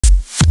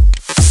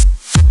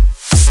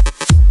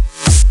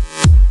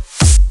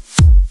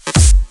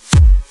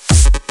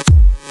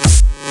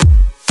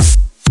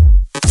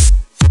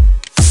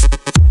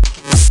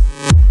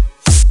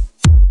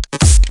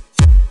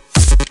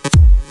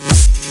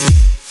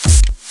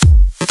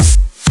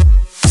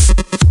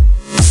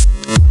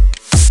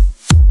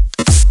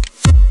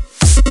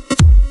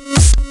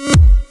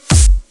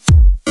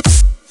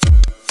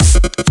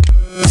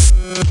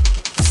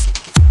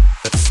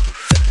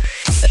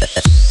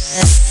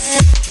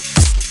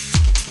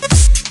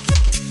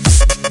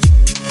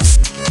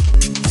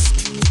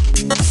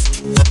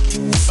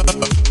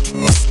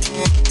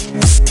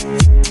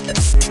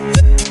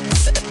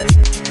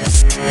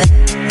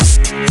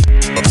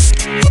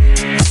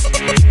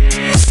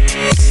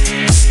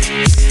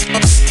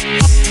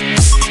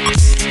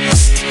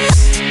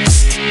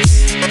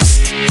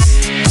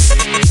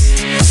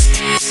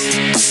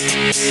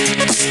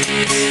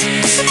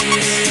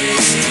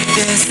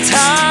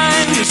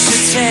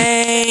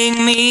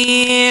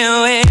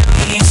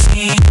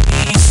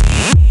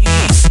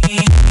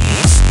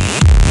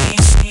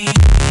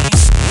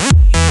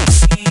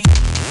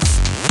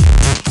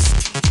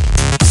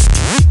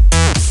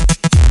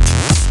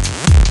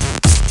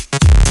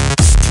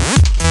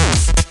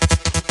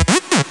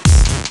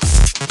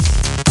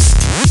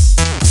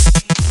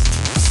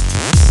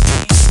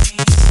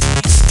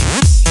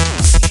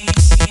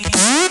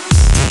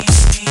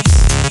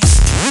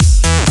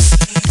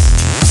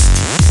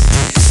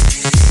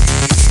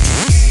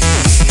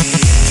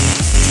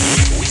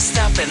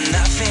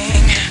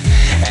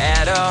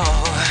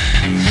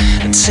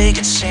take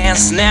a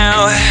chance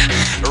now,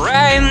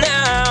 right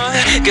now,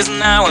 'cause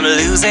now I'm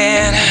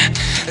losing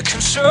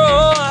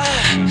control.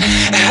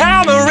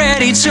 I'm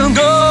ready to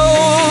go.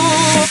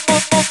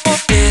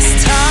 This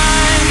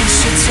time you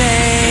should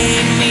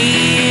take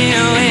me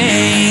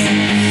away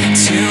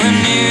to a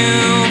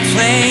new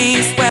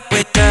place where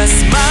we just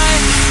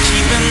might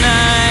keep an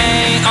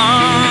eye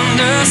on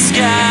the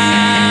sky.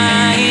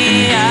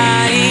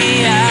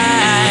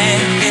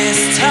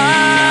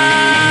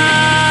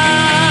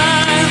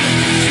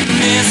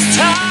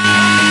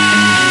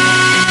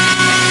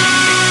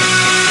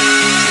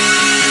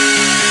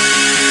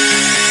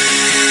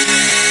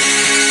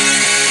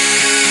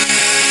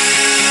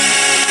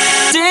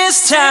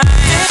 This time, this time.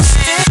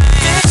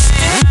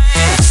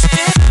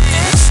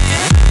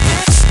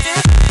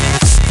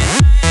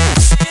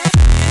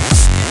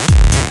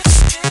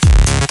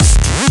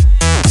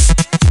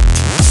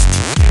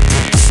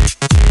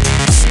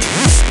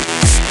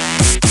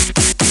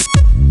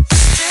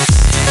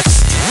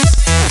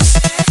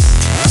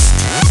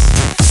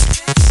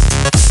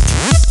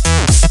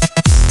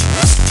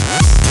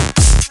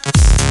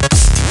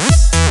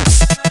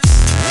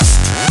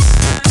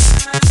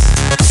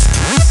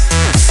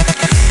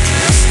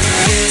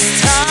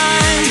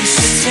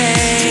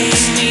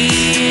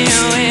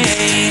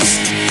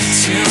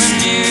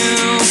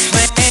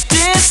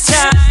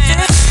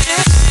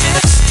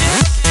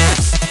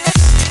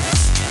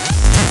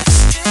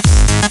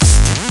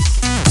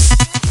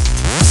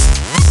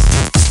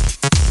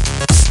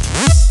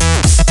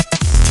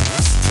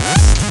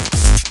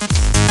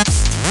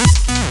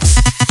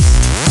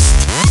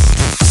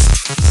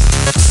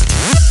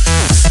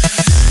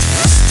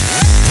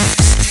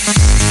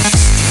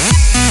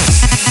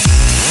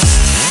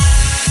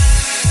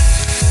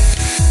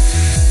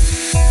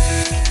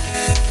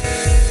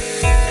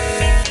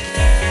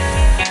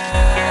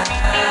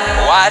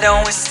 Why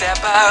don't we step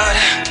out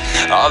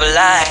of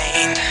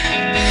line?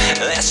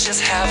 Let's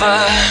just have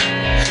a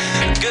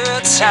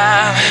good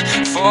time.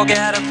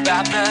 Forget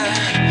about the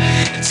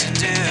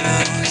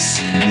to-dos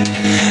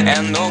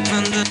and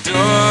open the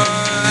door.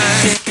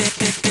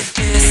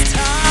 This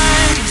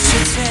time you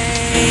should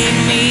take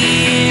me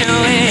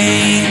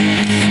away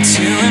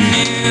to a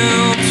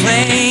new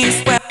place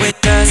where we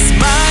just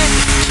might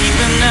keep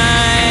an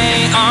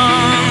eye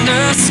on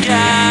the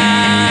sky.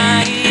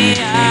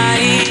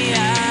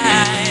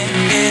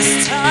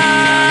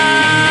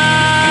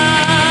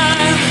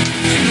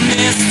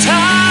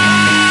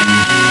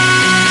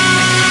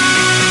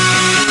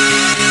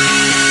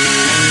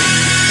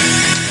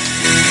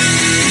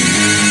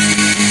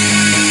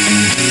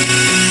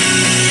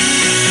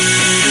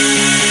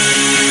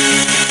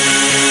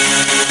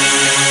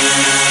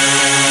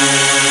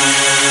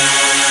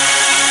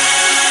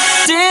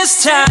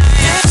 This time